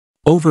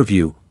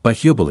Overview: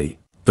 Baahubali,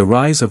 The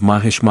Rise of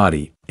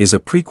Mahishmati, is a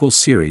prequel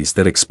series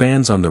that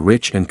expands on the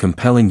rich and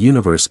compelling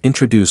universe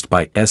introduced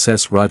by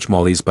S.S.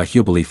 Rajmouli's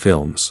Baahubali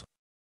films.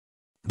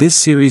 This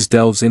series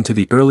delves into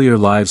the earlier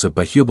lives of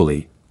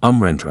Baahubali,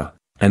 Amarendra,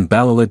 and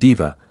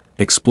Bhallaladeva,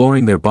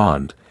 exploring their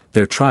bond,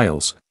 their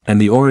trials,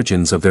 and the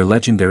origins of their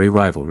legendary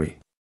rivalry.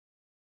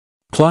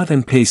 Plot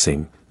and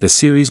pacing: the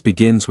series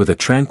begins with a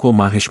tranquil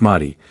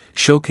Mahishmati,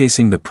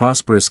 showcasing the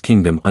prosperous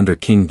kingdom under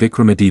King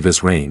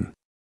Vikramadeva's reign.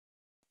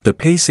 The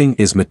pacing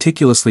is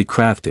meticulously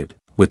crafted,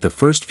 with the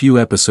first few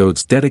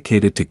episodes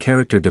dedicated to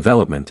character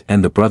development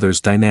and the brothers'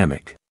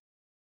 dynamic.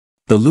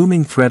 The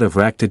looming threat of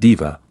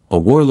Raktadeva, a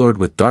warlord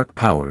with dark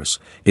powers,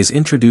 is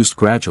introduced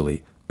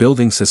gradually,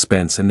 building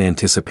suspense and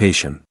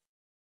anticipation.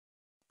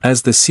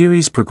 As the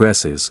series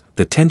progresses,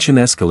 the tension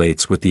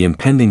escalates with the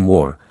impending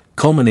war,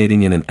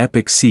 culminating in an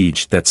epic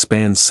siege that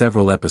spans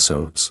several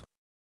episodes.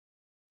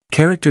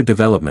 Character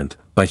development: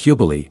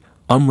 Baahubali,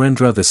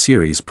 Amarendra. The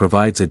series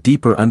provides a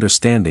deeper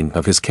understanding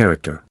of his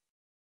character.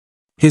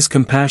 His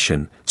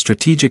compassion,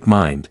 strategic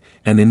mind,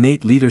 and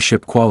innate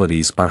leadership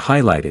qualities are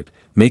highlighted,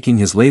 making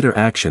his later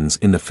actions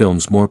in the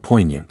films more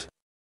poignant.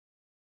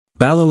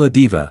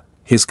 Bhallaladeva,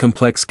 his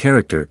complex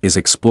character is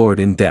explored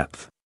in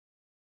depth.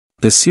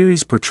 The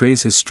series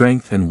portrays his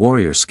strength and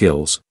warrior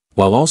skills,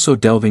 while also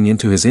delving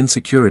into his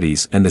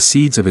insecurities and the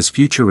seeds of his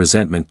future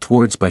resentment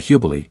towards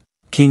Baahubali,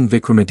 King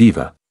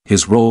Vikramadeva.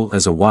 His role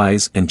as a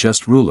wise and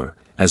just ruler,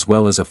 as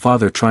well as a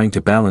father trying to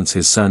balance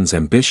his son's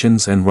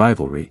ambitions and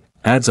rivalry,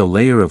 adds a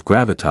layer of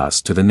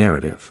gravitas to the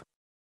narrative.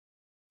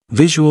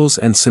 Visuals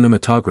and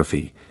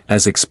cinematography: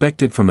 as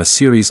expected from a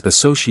series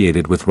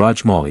associated with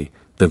Rajmouli,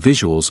 the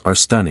visuals are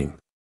stunning.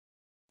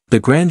 The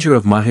grandeur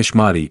of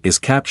Mahishmati is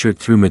captured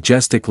through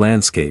majestic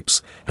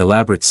landscapes,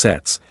 elaborate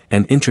sets,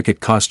 and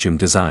intricate costume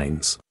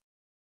designs.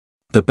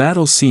 The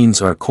battle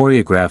scenes are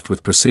choreographed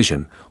with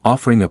precision,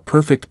 offering a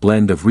perfect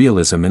blend of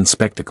realism and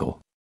spectacle.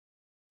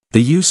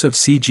 The use of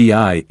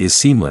CGI is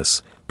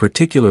seamless,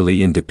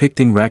 particularly in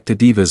depicting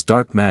Raktadeva's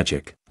dark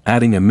magic,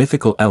 adding a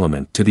mythical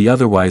element to the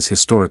otherwise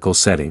historical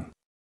setting.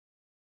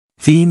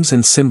 Themes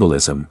and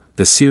symbolism: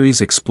 the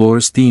series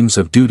explores themes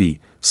of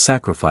duty,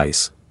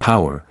 sacrifice,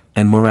 power,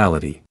 and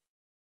morality.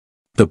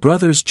 The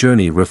brothers'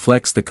 journey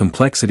reflects the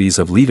complexities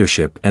of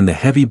leadership and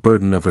the heavy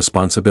burden of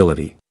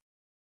responsibility.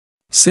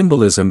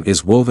 Symbolism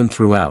is woven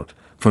throughout,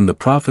 from the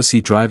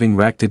prophecy driving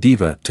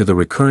Raktadeva to the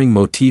recurring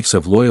motifs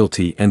of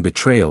loyalty and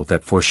betrayal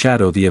that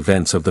foreshadow the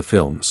events of the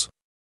films.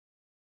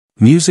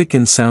 Music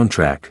and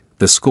soundtrack: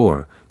 the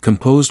score,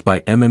 composed by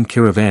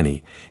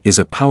Kiravani, is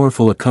a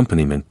powerful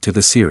accompaniment to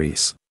the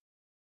series.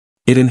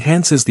 It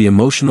enhances the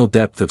emotional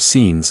depth of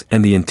scenes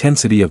and the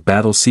intensity of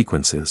battle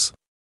sequences.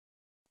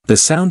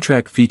 The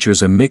soundtrack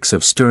features a mix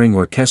of stirring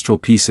orchestral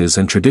pieces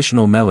and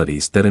traditional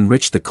melodies that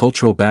enrich the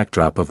cultural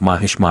backdrop of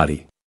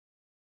Mahishmati.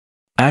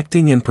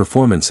 Acting and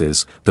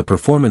performances: the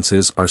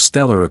performances are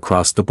stellar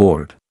across the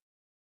board.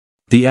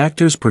 The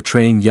actors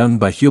portraying young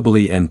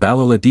Baahubali and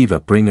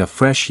Bhallaladeva bring a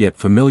fresh yet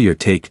familiar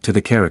take to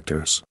the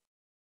characters.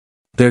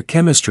 Their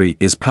chemistry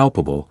is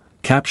palpable,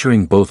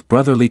 capturing both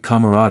brotherly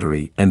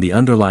camaraderie and the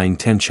underlying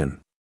tension.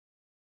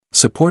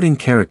 Supporting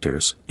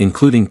characters,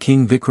 including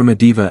King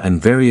Vikramadeva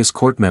and various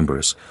court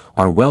members,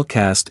 are well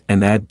cast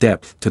and add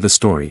depth to the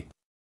story.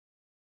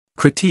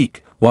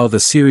 Critique: while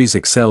the series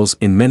excels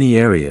in many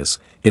areas,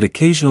 it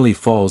occasionally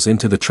falls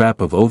into the trap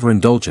of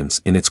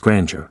overindulgence in its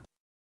grandeur.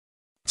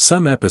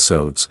 Some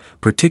episodes,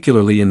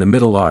 particularly in the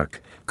middle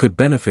arc, could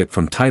benefit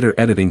from tighter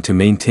editing to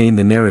maintain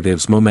the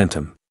narrative's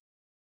momentum.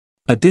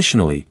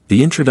 Additionally,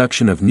 the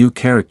introduction of new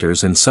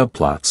characters and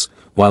subplots,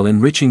 while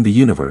enriching the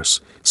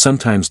universe,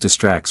 sometimes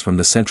distracts from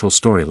the central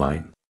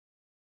storyline.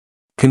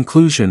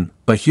 Conclusion: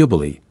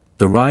 Baahubali,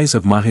 The Rise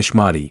of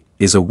Mahishmati,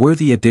 is a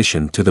worthy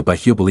addition to the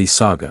Baahubali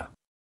saga.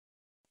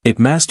 It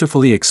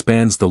masterfully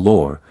expands the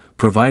lore,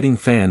 providing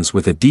fans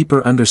with a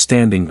deeper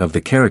understanding of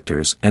the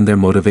characters and their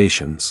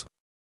motivations.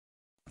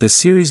 The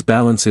series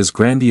balances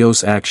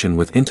grandiose action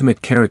with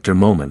intimate character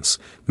moments,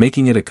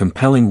 making it a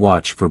compelling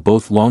watch for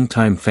both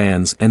longtime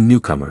fans and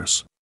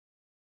newcomers.